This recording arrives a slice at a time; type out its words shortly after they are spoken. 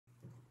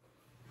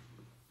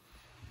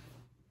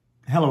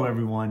Hello,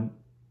 everyone.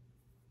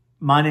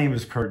 My name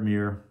is Kurt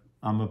Muir.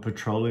 I'm a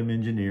petroleum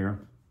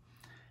engineer,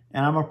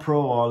 and I'm a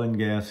pro oil and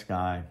gas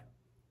guy.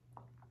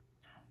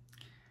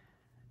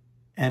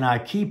 And I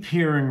keep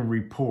hearing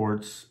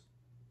reports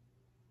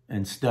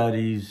and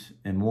studies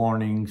and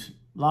warnings,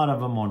 a lot of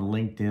them on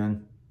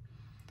LinkedIn,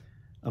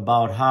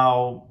 about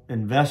how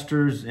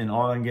investors in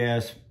oil and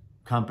gas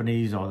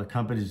companies or the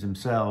companies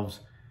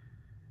themselves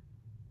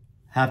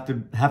have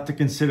to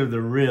consider the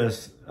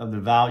risk of the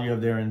value of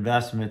their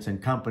investments in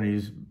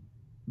companies,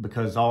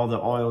 because all the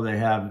oil they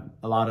have,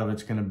 a lot of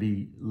it's going to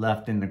be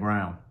left in the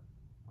ground.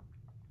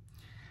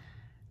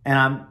 And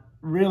I'm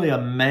really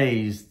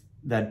amazed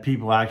that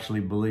people actually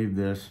believe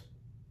this.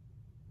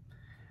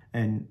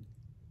 And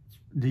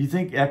do you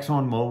think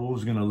ExxonMobil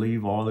is going to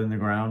leave oil in the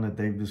ground that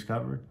they've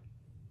discovered?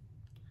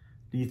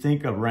 Do you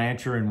think a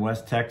rancher in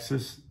West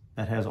Texas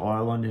that has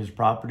oil on his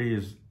property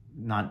is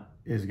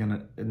going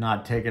to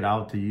not take it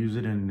out to use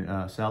it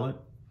and sell it?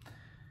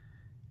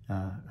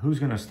 Who's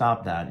going to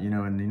stop that? You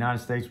know, in the United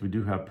States, we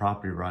do have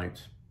property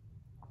rights.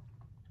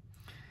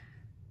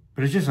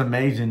 But it's just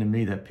amazing to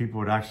me that people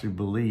would actually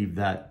believe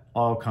that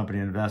oil company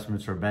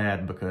investments are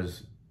bad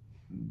because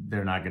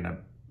they're not going to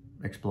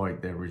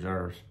exploit their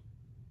reserves.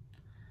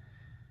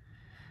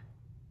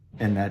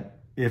 And that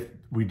if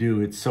we do,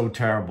 it's so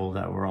terrible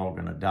that we're all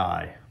going to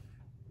die.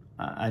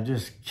 I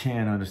just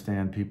can't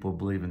understand people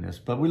believing this.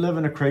 But we live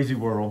in a crazy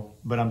world,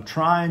 but I'm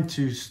trying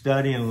to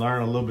study and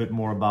learn a little bit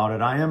more about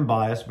it. I am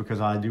biased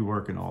because I do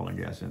work in the oil and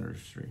gas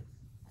industry.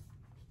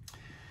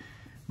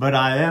 But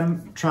I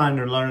am trying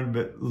to learn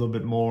a little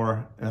bit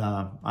more.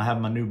 I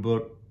have my new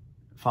book,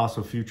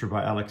 Fossil Future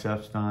by Alex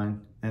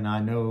Epstein. And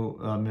I know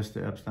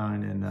Mr.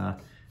 Epstein, and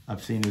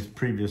I've seen his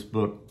previous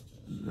book,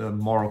 The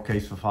Moral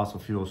Case for Fossil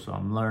Fuels. So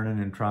I'm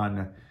learning and trying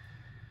to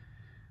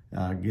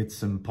get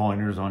some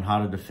pointers on how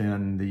to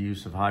defend the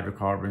use of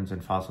hydrocarbons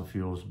and fossil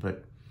fuels.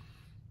 But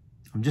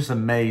I'm just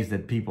amazed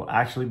that people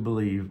actually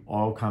believe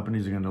oil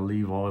companies are going to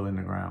leave oil in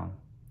the ground.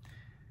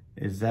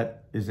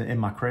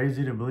 Am I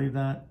crazy to believe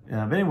that?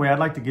 But anyway, I'd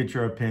like to get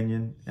your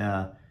opinion.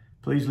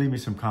 Please leave me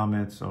some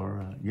comments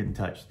or get in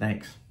touch.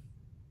 Thanks.